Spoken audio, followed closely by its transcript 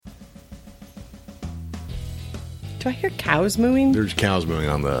Do I hear cows mooing? There's cows mooing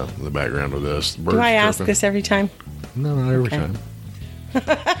on the background of this. Birds Do I ask chirping. this every time? No, not every Okay. time.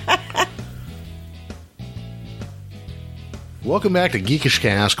 Welcome back to Geekish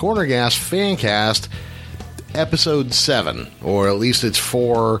Cast, Corner Gas Fancast, Episode 7. Or at least it's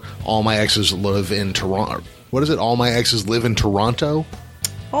for All My Exes Live in Toronto. What is it? All My Exes Live in Toronto?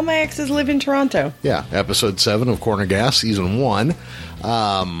 All my exes live in Toronto. Yeah, Episode 7 of Corner Gas, Season 1.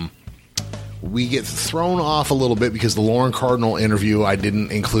 We get thrown off a little bit because the Lauren Cardinal interview I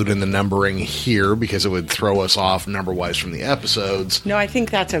didn't include in the numbering here because it would throw us off number-wise from the episodes. No, I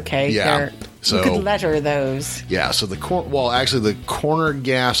think that's okay. Yeah. You could letter those. Yeah, so the Corner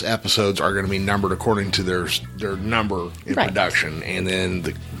Gas episodes are going to be numbered according to their number in production, and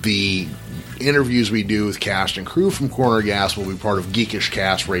then the interviews we do with cast and crew from Corner Gas will be part of Geekish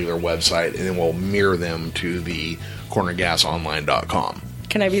Cast regular website, and then we'll mirror them to the cornergasonline.com.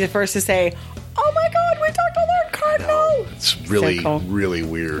 Can I be the first to say, oh my God, we talked to Lord Cardinal? It's really, So cool. really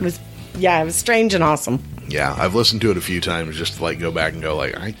weird. It was strange and awesome. Yeah, I've listened to it a few times just to go back and go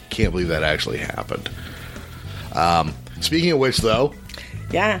I can't believe that actually happened. Speaking of which, though,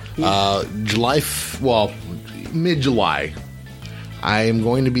 mid-July,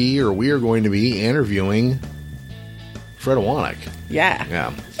 we are going to be interviewing Fred Awanek. Yeah.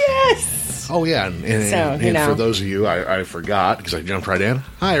 Yeah. Yes. Oh, yeah, and for those of you, I forgot because I jumped right in.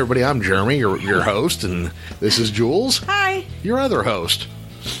 Hi, everybody, I'm Jeremy, your host, and this is Jules. Hi. Your other host.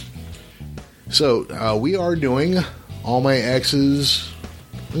 So, we are doing All My Exes.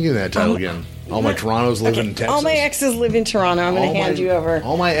 Let me get that title again. All My Torontos live in Texas. All my exes live in Toronto. I'm going to hand you over.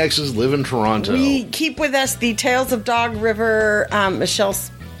 All My Exes live in Toronto. We keep with us the Tales of Dog River, Michelle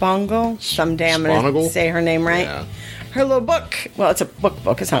Spongle. Someday I'm going to say her name right. Yeah. Her little book. Well, it's a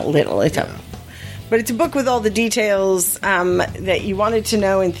book. It's not little. But it's a book with all the details that you wanted to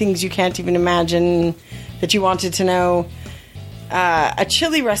know and things you can't even imagine that you wanted to know. A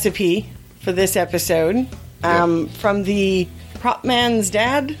chili recipe for this episode from the prop man's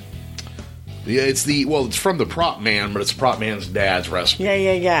dad. Yeah, it's from the prop man, but it's prop man's dad's recipe.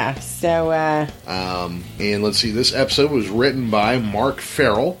 Yeah. So, and let's see, this episode was written by Mark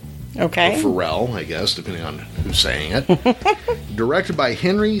Farrell. Okay. Or Farrell, I guess, depending on who's saying it. Directed by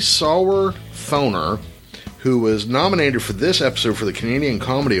Henry Sauer Thoner, who was nominated for this episode for the Canadian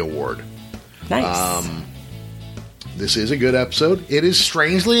Comedy Award. Nice. This is a good episode. It is,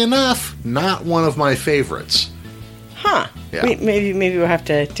 strangely enough, not one of my favorites. Huh. Yeah. Maybe we'll have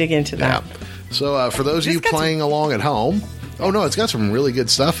to dig into that. Yeah. So, for those of you playing along at home, it's got some really good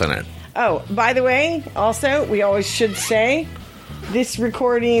stuff in it. Oh, by the way, also, we always should say, this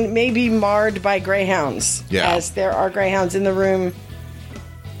recording may be marred by greyhounds. Yeah. As there are greyhounds in the room.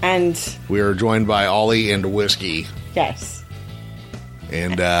 And we are joined by Ollie and Whiskey. Yes.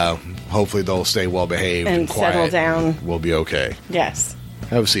 And hopefully they'll stay well behaved and quiet. Settle down. We'll be okay. Yes.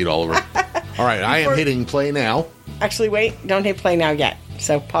 Have a seat, Oliver. All right, I am hitting play now. Actually, wait. Don't hit play now yet.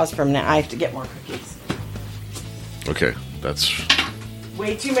 So pause from now. I have to get more cookies. Okay, that's...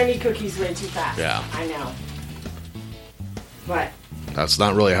 Way too many cookies, way too fast. Yeah. I know. What? That's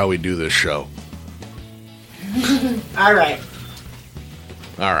not really how we do this show. All right.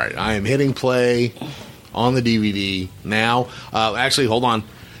 All right, I am hitting play on the DVD now. Actually, hold on.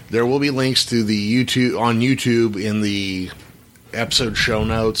 There will be links to the YouTube in the episode show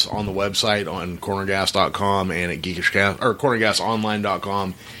notes on the website on cornergas.com and at geekishcast or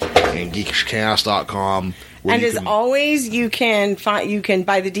cornergasonline.com and geekishcast.com. And as always, you can buy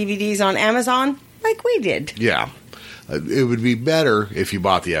the DVDs on Amazon like we did. Yeah. It would be better if you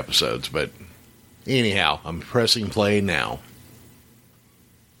bought the episodes, but anyhow, I'm pressing play now.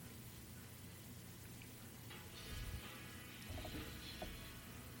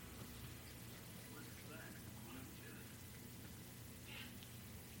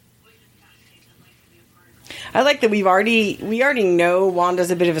 I like that we already know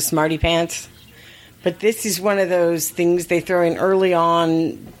Wanda's a bit of a smarty pants, but this is one of those things they throw in early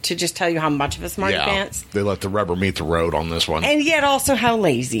on to just tell you how much of a smarty pants. They let the rubber meet the road on this one. And yet also how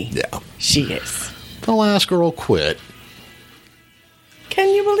lazy she is. The last girl quit. Can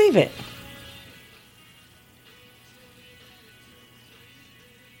you believe it?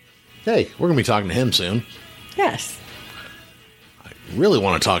 Hey, we're going to be talking to him soon. Yes. I really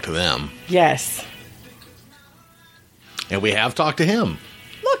want to talk to them. Yes. And we have talked to him.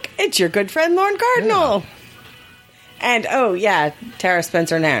 Look, it's your good friend Lauren Cardinal. Yeah. And, Tara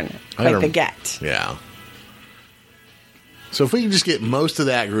Spencer Nairn. Like the Get. Yeah. So if we can just get most of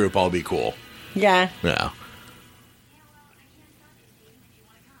that group, I'll be cool. Yeah. Yeah.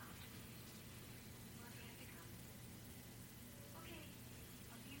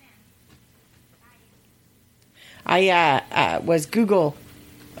 I was Google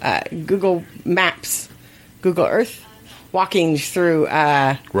Maps, Google Earth, walking through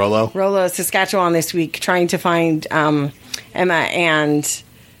Rollo, Saskatchewan this week, trying to find Emma and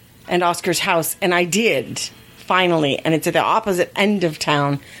Oscar's house, and I did finally, and it's at the opposite end of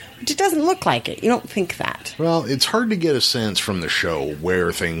town, which it doesn't look like it. You don't think that. Well, it's hard to get a sense from the show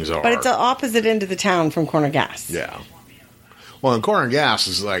where things are. But it's the opposite end of the town from Corner Gas. Yeah. Well, and Corner Gas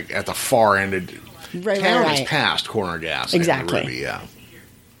is like at the far end of town is past Corner Gas. Exactly. Ruby, yeah.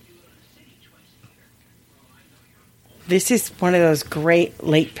 This is one of those great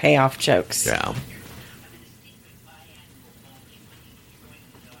late payoff jokes. Yeah.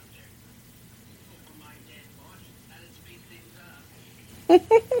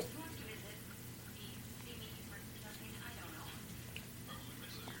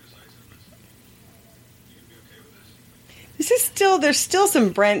 There's still some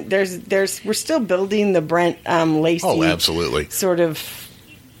Brent. We're still building the Brent Lacey. Oh, absolutely. Sort of.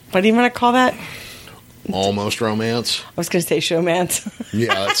 What do you want to call that? Almost romance. I was going to say showmance.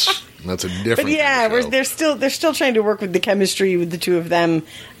 Yeah, that's a different. But yeah, kind of they're still trying to work with the chemistry with the two of them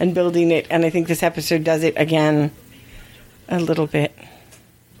and building it. And I think this episode does it again a little bit.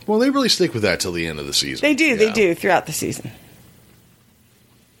 Well, they really stick with that till the end of the season. They do. Yeah. They do throughout the season.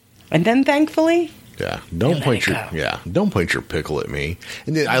 And then, thankfully. Yeah, don't point your pickle at me.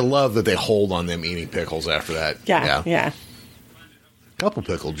 And then I love that they hold on them eating pickles after that. Yeah. Couple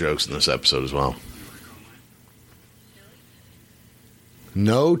pickle jokes in this episode as well.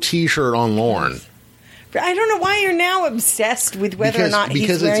 No T-shirt on Lorne. I don't know why you're now obsessed with whether or not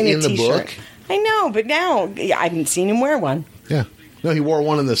he's wearing a T-shirt. Because it's in the book. I know, but now I haven't seen him wear one. Yeah. No, he wore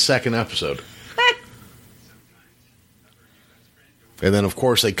one in the second episode. And then, of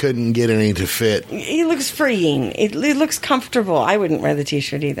course, they couldn't get any to fit. He looks freeing. It looks comfortable. I wouldn't wear the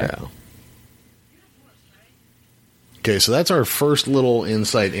T-shirt either. Yeah. Okay, so that's our first little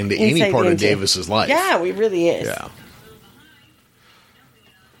insight into any part of Davis's life. Yeah, it really is. Yeah.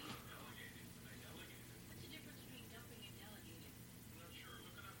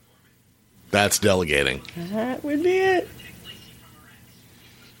 That's delegating. That would be it.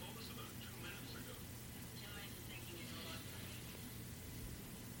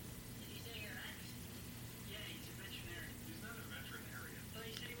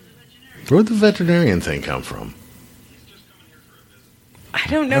 Where'd the veterinarian thing come from? I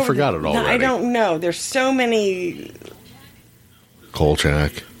don't know. I forgot it already. I don't know. There's so many.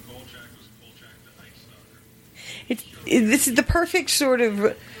 Kolchak. This is the perfect sort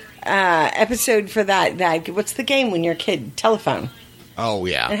of episode for that. What's the game when you're a kid? Telephone. Oh,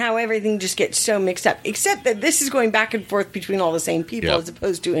 yeah. And how everything just gets so mixed up. Except that this is going back and forth between all the same people as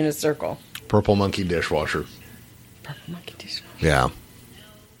opposed to in a circle. Purple monkey dishwasher. Purple monkey dishwasher. Yeah.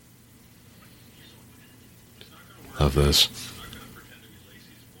 Of this.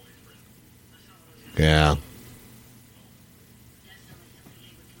 Yeah.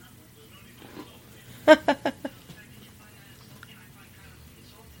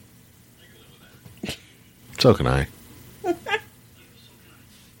 So can I.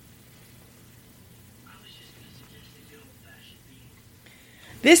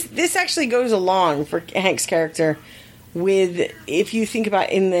 This actually goes along for Hank's character with, if you think about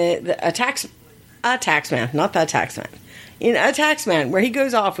in the Taxman, not the Taxman. In A Taxman, where he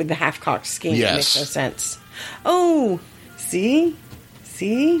goes off with the half-cocked scheme. Yes. It makes no sense. Oh, see?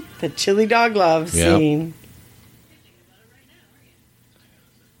 The chili dog love scene.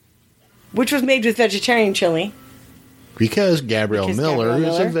 Which was made with vegetarian chili. Because Gabrielle Miller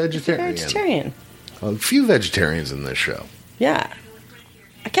is a vegetarian. A few vegetarians in this show. Yeah.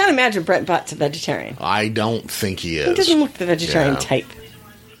 I can't imagine Brent Butt's a vegetarian. I don't think he is. He doesn't look the vegetarian type.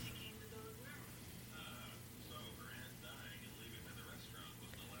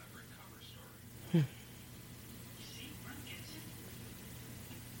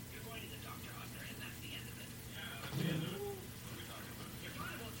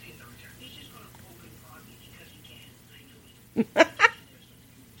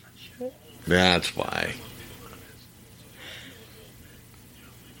 That's why.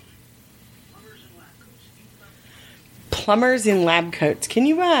 Plumbers in lab coats. Can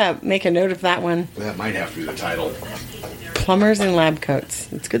you make a note of that one? That might have to be the title. Plumbers in lab coats.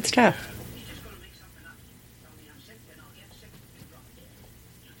 It's good stuff.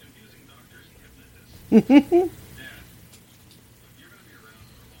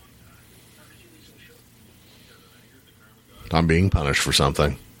 I'm being punished for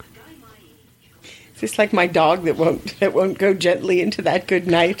something. Is this like my dog that won't go gently into that good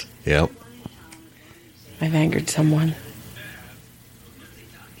night? Yep. I've angered someone.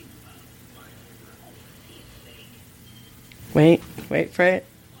 Wait for it.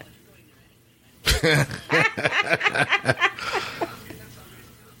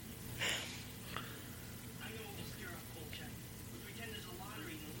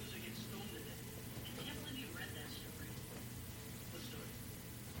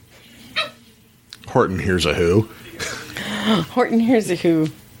 Horton hears a who. Horton hears a who.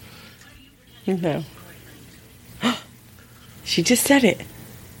 No. She just said it.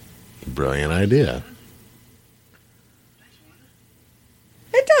 Brilliant idea.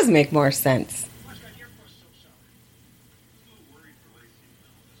 It does make more sense.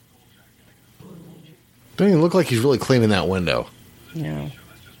 Don't even look like he's really cleaning that window. No.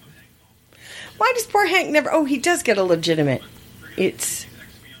 Why does poor Hank never... Oh, he does get a legitimate... It's...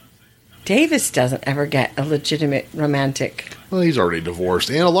 Davis doesn't ever get a legitimate romantic... Well, he's already divorced.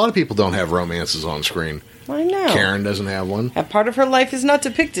 And a lot of people don't have romances on screen. I know. Karen doesn't have one. A part of her life is not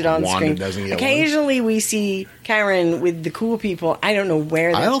depicted on Wanda screen. doesn't get Occasionally we see Karen with the cool people. I don't know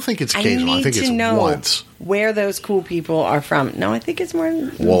where... I don't think it's occasional. I think it's once. Where those cool people are from. No, I think it's more...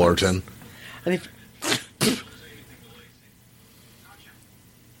 Wollerton. I think...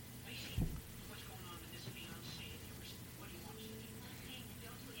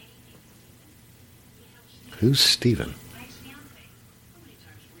 Who's Steven?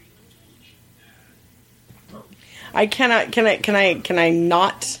 I cannot. Can I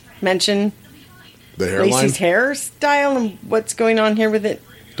not mention The hairline? Lacey's hairstyle and what's going on here with it?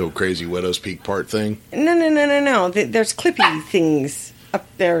 The crazy Widow's Peak part thing? No. There's clippy things up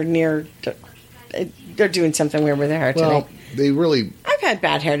there near. They're doing something weird with their hair Well, today. they really... I've had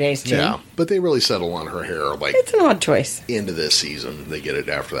bad hair days too. Yeah, but they really settle on her hair like It's an odd choice. into this season. They get it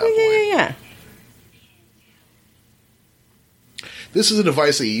after that Yeah, point. yeah. This is a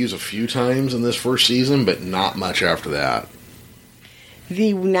device that you use a few times in this first season, but not much after that.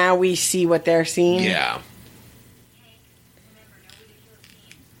 Now we see what they're seeing. Yeah.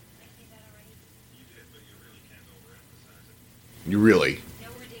 You really...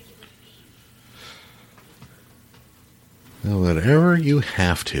 Well, whatever you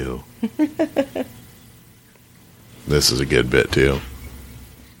have to. This is a good bit, too.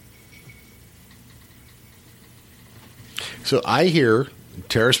 So I hear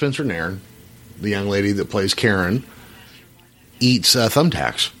Tara Spencer-Nairn, the young lady that plays Karen, eats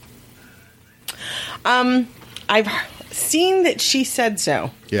thumbtacks. I've seen that she said so,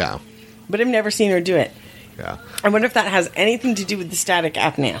 Yeah. but I've never seen her do it. Yeah. I wonder if that has anything to do with the static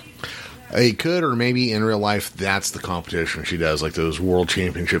apnea. It could, or maybe in real life, that's the competition she does, like those world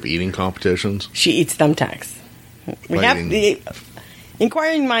championship eating competitions. She eats thumbtacks. The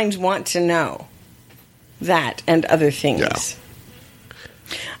inquiring minds want to know that and other things.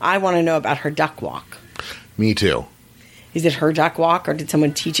 Yeah. I want to know about her duck walk. Me too. Is it her duck walk, or did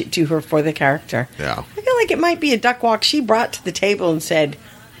someone teach it to her for the character? Yeah. I feel like it might be a duck walk she brought to the table and said,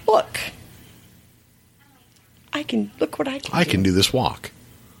 look what I can do. I can do this walk.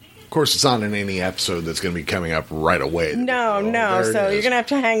 Of course, it's not in any episode that's going to be coming up right away. No. There So it you're is. going to have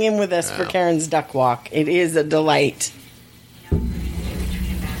to hang in with us for Karen's duck walk. It is a delight.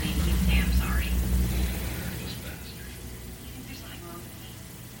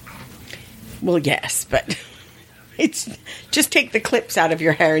 Well, yes, but it's just take the clips out of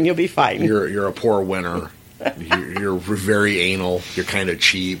your hair and you'll be fine. You're a poor winner. You're very anal. You're kind of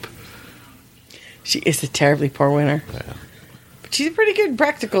cheap. She is a terribly poor winner. Yeah. But she's a pretty good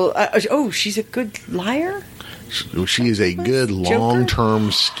practical... she's a good liar? She is a good Joker?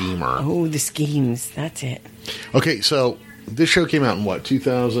 long-term schemer. Oh, the schemes. That's it. Okay, so this show came out in what,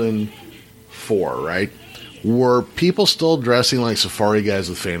 2004, right? Were people still dressing like safari guys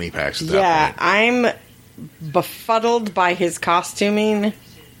with fanny packs at that point? I'm befuddled by his costuming,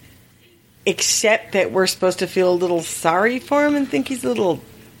 except that we're supposed to feel a little sorry for him and think he's a little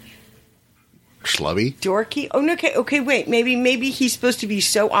Schlubby? dorky. Oh, no, okay, wait. Maybe he's supposed to be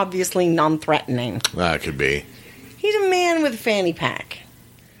so obviously non-threatening. That could be. He's a man with a fanny pack.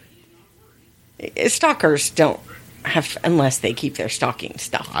 Stalkers don't have, unless they keep their stalking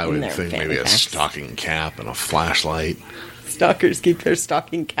stuff. I in would their think fanny maybe a packs. stocking cap and a flashlight. Stalkers keep their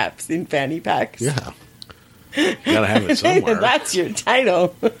stocking caps in fanny packs. Yeah. Gotta have it somewhere. That's your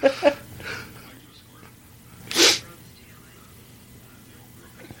title.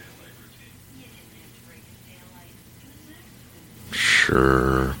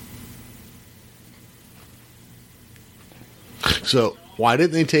 Sure. So, why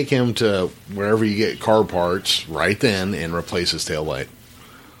didn't they take him to wherever you get car parts right then and replace his taillight?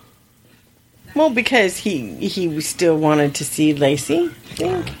 Well, because he still wanted to see Lacey, I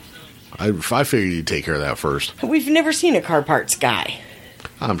think. I figured you'd take care of that first. We've never seen a car parts guy.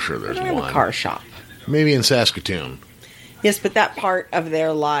 I'm sure We there's don't have one. a car shop. Maybe in Saskatoon. Yes, but that part of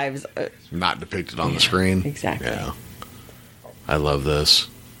their lives... Not depicted on the screen. Exactly. Yeah. I love this.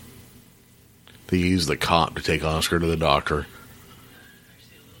 They use the cop to take Oscar to the doctor.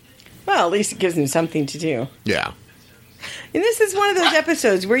 Well, at least it gives him something to do. Yeah. And this is one of those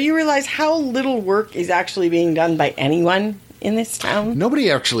episodes where you realize how little work is actually being done by anyone in this town. Nobody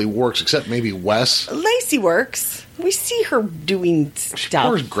actually works except maybe Wes. Lacey works. We see her doing She stuff.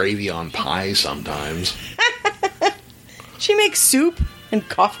 pours gravy on pie sometimes. She makes soup and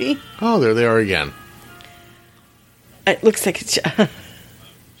coffee. Oh, there they are again. It looks like it's...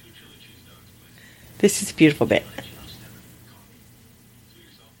 This is a beautiful bit.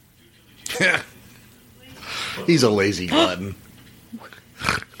 He's a lazy glutton.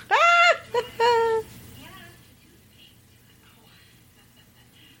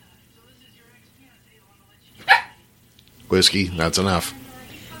 Whiskey, that's enough.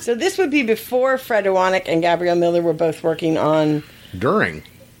 So this would be before Fred Owanick and Gabrielle Miller were both working on... During.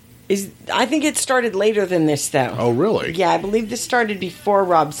 I think it started later than this, though. Oh, really? Yeah, I believe this started before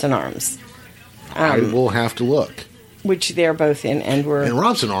Robson Arms. I will have to look. Which they're both in, and were... And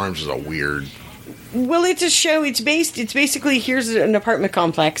Robson Arms is a weird... Well, it's a show. It's basically, here's an apartment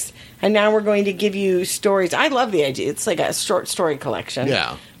complex, and now we're going to give you stories. I love the idea. It's like a short story collection.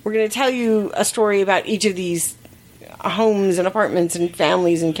 Yeah. We're going to tell you a story about each of these homes and apartments and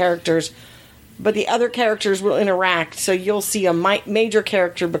families and characters, but the other characters will interact, so you'll see a major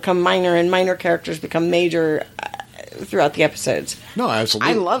character become minor and minor characters become major throughout the episodes. No,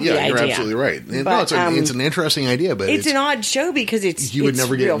 absolutely. I love the idea. You're absolutely right. But, it's an interesting idea, but it's an odd show because it's you would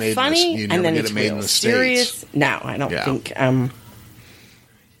never get real it made funny, and then it's real serious. States. No, I don't think.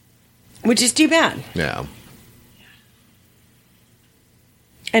 Which is too bad. Yeah.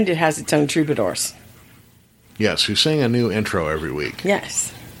 And it has its own troubadours. Yes, who sing a new intro every week.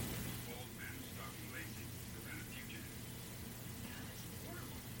 Yes.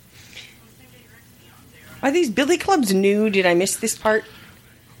 Are these billy clubs new? Did I miss this part?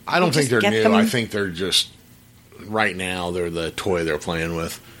 I don't think they're new. Them? I think they're just, right now, they're the toy they're playing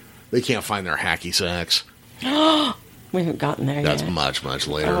with. They can't find their hacky sacks. We haven't gotten there That's yet. much, much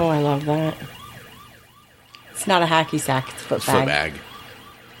later. Oh, I love that. It's not a hacky sack, it's a foot bag. Foot bag.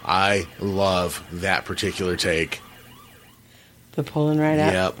 I love that particular take. The pulling right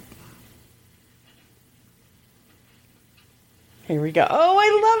up? Yep. Here we go. Oh, I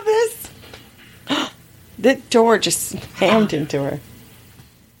love this! The door just slammed into her.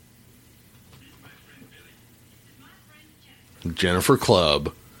 Jennifer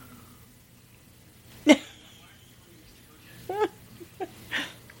Clubb.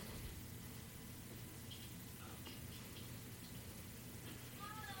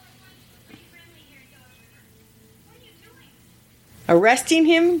 Arresting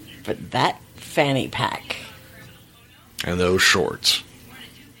him for that fanny pack. And those shorts.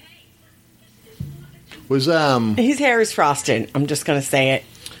 Was His hair is frosted. I'm just going to say it.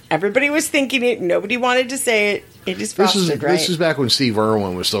 Everybody was thinking it. Nobody wanted to say it. It is frosted, right? This is back when Steve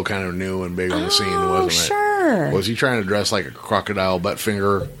Irwin was still kind of new and big on the scene, wasn't it? Sure. Was he trying to dress like a crocodile butt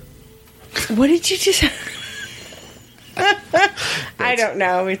finger? What did you just... I don't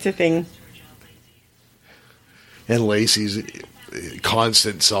know. It's a thing. And Lacey's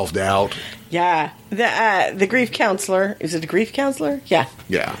constant self-doubt. Yeah. The grief counselor. Is it a grief counselor? Yeah.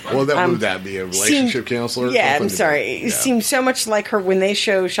 Yeah. Well, would that be a relationship counselor? Yeah, I'm sorry. It seems so much like her when they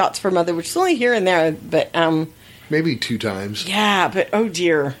show shots for Mother, which is only here and there, but... maybe 2 times. Yeah, but oh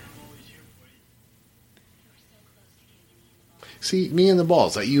dear. See, knee in the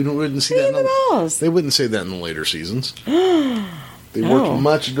balls. You wouldn't see Knee that in the balls. They wouldn't say that in the later seasons. They worked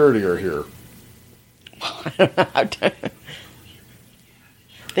much dirtier here. I don't know how to...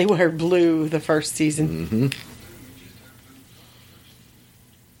 They wear blue the first season. Mm-hmm.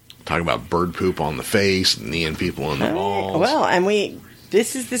 Talking about bird poop on the face, kneeing people in the balls. Well, and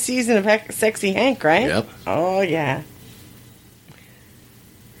this is the season of Sexy Hank, right? Yep. Oh, yeah.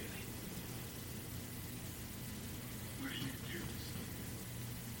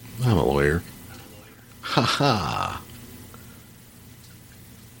 I'm a lawyer. Ha ha.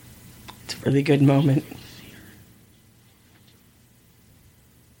 It's a really good moment.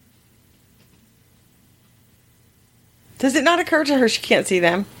 Does it not occur to her she can't see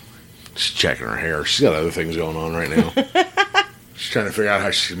them? She's checking her hair. She's got other things going on right now. She's trying to figure out how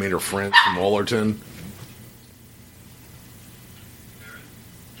she made her friends from Wallerton.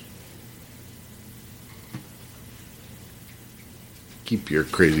 Keep your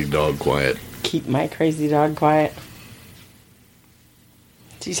crazy dog quiet. Keep my crazy dog quiet.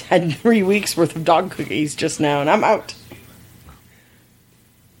 She's had 3 weeks worth of dog cookies just now, and I'm out.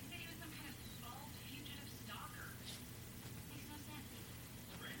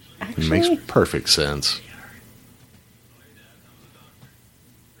 actually. It makes perfect sense.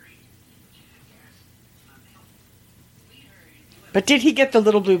 But did he get the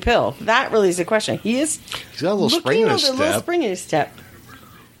little blue pill? That really is the question. He's got a little spring in his step. Little spring in his step.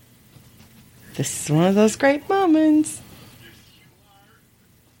 This is one of those great moments.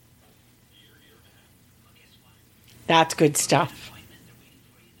 That's good stuff.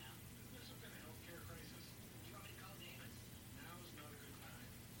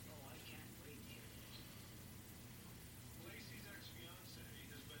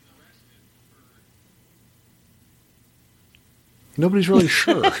 Nobody's really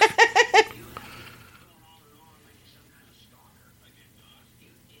sure.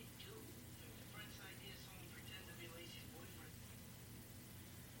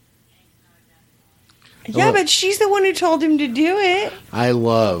 Yeah, but she's the one who told him to do it. I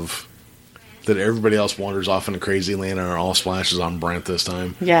love that everybody else wanders off into crazy land and it all splashes on Brent this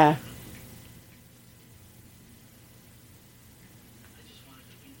time. Yeah.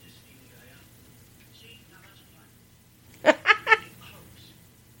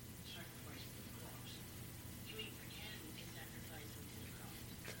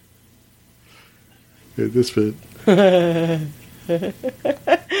 This bit. And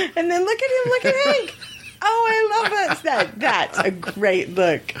then look at Hank. Oh, I love that. That's a great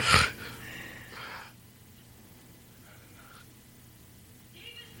look.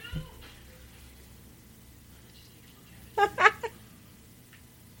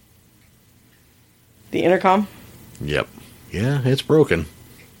 The intercom? Yep. Yeah, it's broken.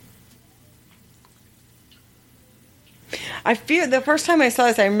 I feel the first time I saw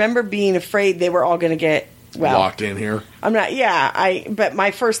this, I remember being afraid they were all going to get locked in here. I'm not. Yeah, but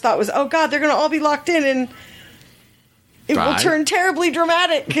my first thought was, oh God, they're going to all be locked in, and it will turn terribly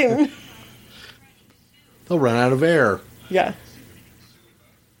dramatic. And they'll run out of air. Yeah.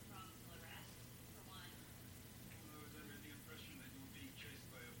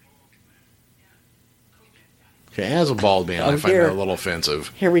 Okay, as a bald man, I find that a little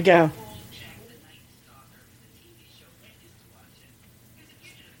offensive. Here we go.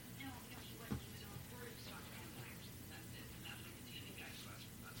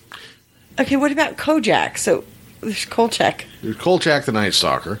 Okay, what about Kojak? So there's Kolchak. There's Kolchak the Night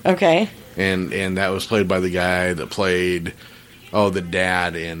Stalker. Okay. And that was played by the guy that played the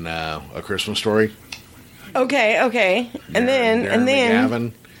dad in A Christmas Story. Okay. And then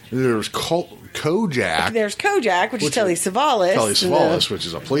McGavin. There's Kojak. There's Kojak, which is Telly Savalas. Telly Savalas, which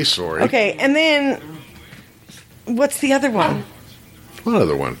is a police story. Okay, and then what's the other one? What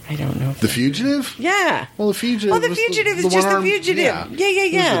other one? I don't know. The Fugitive? Yeah. Well, The Fugitive. Oh, The Fugitive is just The Fugitive. Yeah.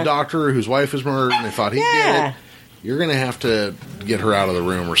 It was the doctor whose wife was murdered, and they thought he did it. You're going to have to get her out of the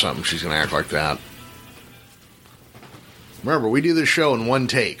room or something. She's going to act like that. Remember, we do this show in one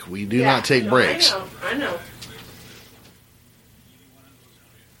take. We do not take breaks. I know.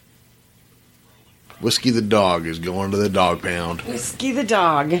 Whiskey the dog is going to the dog pound. Whiskey the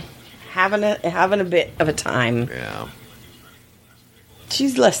dog, having a bit of a time. Yeah.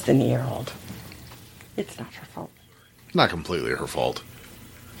 She's less than a year old. It's not her fault. Not completely her fault.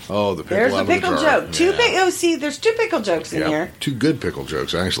 Oh, the pickle. There's out the pickle of the jar. joke. There's two pickle jokes in here. Two good pickle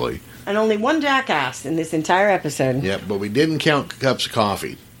jokes, actually. And only one jackass in this entire episode. Yep, but we didn't count cups of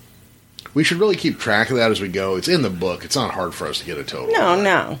coffee. We should really keep track of that as we go. It's in the book. It's not hard for us to get a total.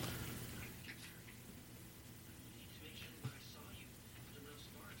 No.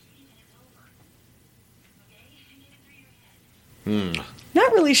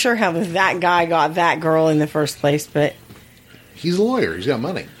 Not really sure how that guy got that girl in the first place, but... He's a lawyer. He's got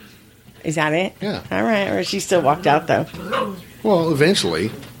money. Is that it? Yeah. All right. Or she still walked out, though. Well,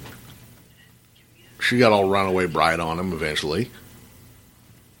 eventually. She got all runaway bride on him, eventually.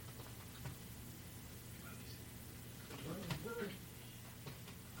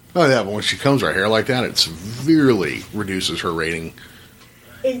 Oh, yeah, but when she combs her hair like that, it severely reduces her rating.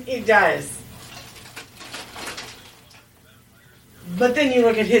 It does. But then you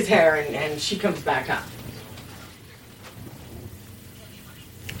look at his hair and she comes back up.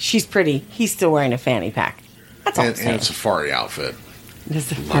 She's pretty. He's still wearing a fanny pack. That's all I'm saying. And a safari outfit. The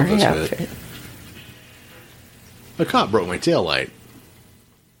safari outfit. A cop broke my taillight.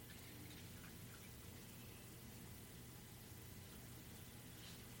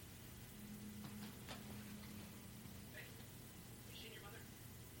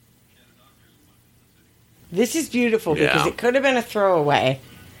 This is beautiful because it could have been a throwaway.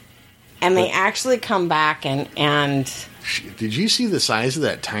 And they actually come back and... Did you see the size of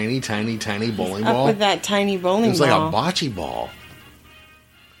that tiny bowling ball? Up with that tiny bowling ball. It was like a bocce ball.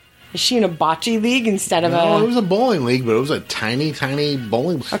 Is she in a bocce league instead of No, it was a bowling league, but it was a tiny, tiny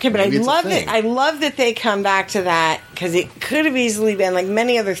bowling. Okay, but Maybe I it's a love thing. it. I love that they come back to that because it could have easily been like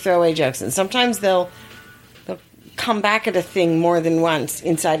many other throwaway jokes, and sometimes they'll come back at a thing more than once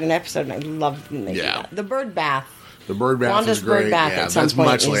inside an episode, and I love when they do that. The bird bath. The bird bath Wanda's is great. bird bath Yeah, at some that's point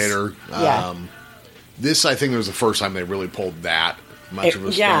much is- later. Yeah. This, I think, was the first time they really pulled that much of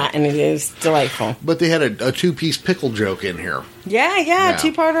a Yeah, stunt. and it is delightful. But they had a two-piece pickle joke in here. Yeah.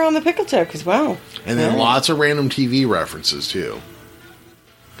 Two-parter on the pickle joke as well. And then lots of random TV references, too.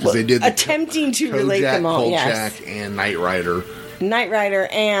 Because they did the attempting to relate them all. Kolchak, Yes. and Knight Rider. Knight Rider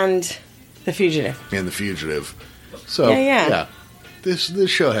and The Fugitive. And The Fugitive. So, Yeah. This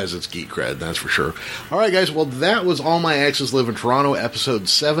show has its geek cred, that's for sure. All right, guys. Well, that was All My Exes Live in Toronto, episode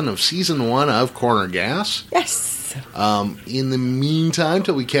 7 of season 1 of Corner Gas. Yes. In the meantime,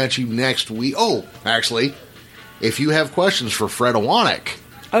 till we catch you next week. Oh, actually, if you have questions for Fred Awanek,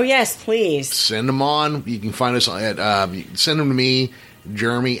 Oh, yes, please. send them on. You can find us at, you can send them to me,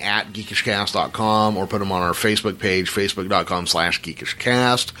 Jeremy at geekishcast.com, or put them on our Facebook page,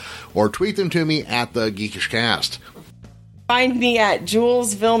 facebook.com/geekishcast, or tweet them to me at the geekishcast. Find me at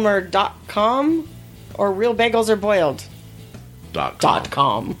julesvilmer.com or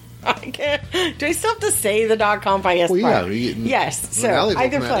realbagelsaboiled.com. I can't. Do I still have to say the .com? I guess. Well, yeah. Yes. So now they've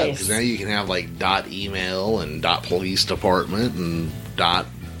either opened that up, place. 'cause now you can have like .email and .police department and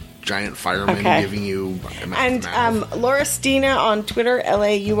 .giant fireman giving you and Laura Stina on Twitter,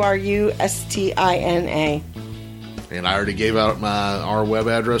 LAURUSTINA. And I already gave out our web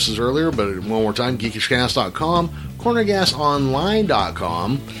addresses earlier, but one more time, geekishcast.com,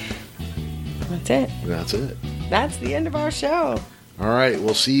 cornergasonline.com. That's it. That's it. That's the end of our show. All right,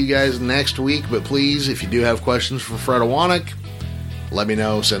 we'll see you guys next week, but please, if you do have questions for Fred Awanek, let me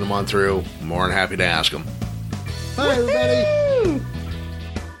know, send them on through. I'm more than happy to ask them. Bye, everybody. Woo!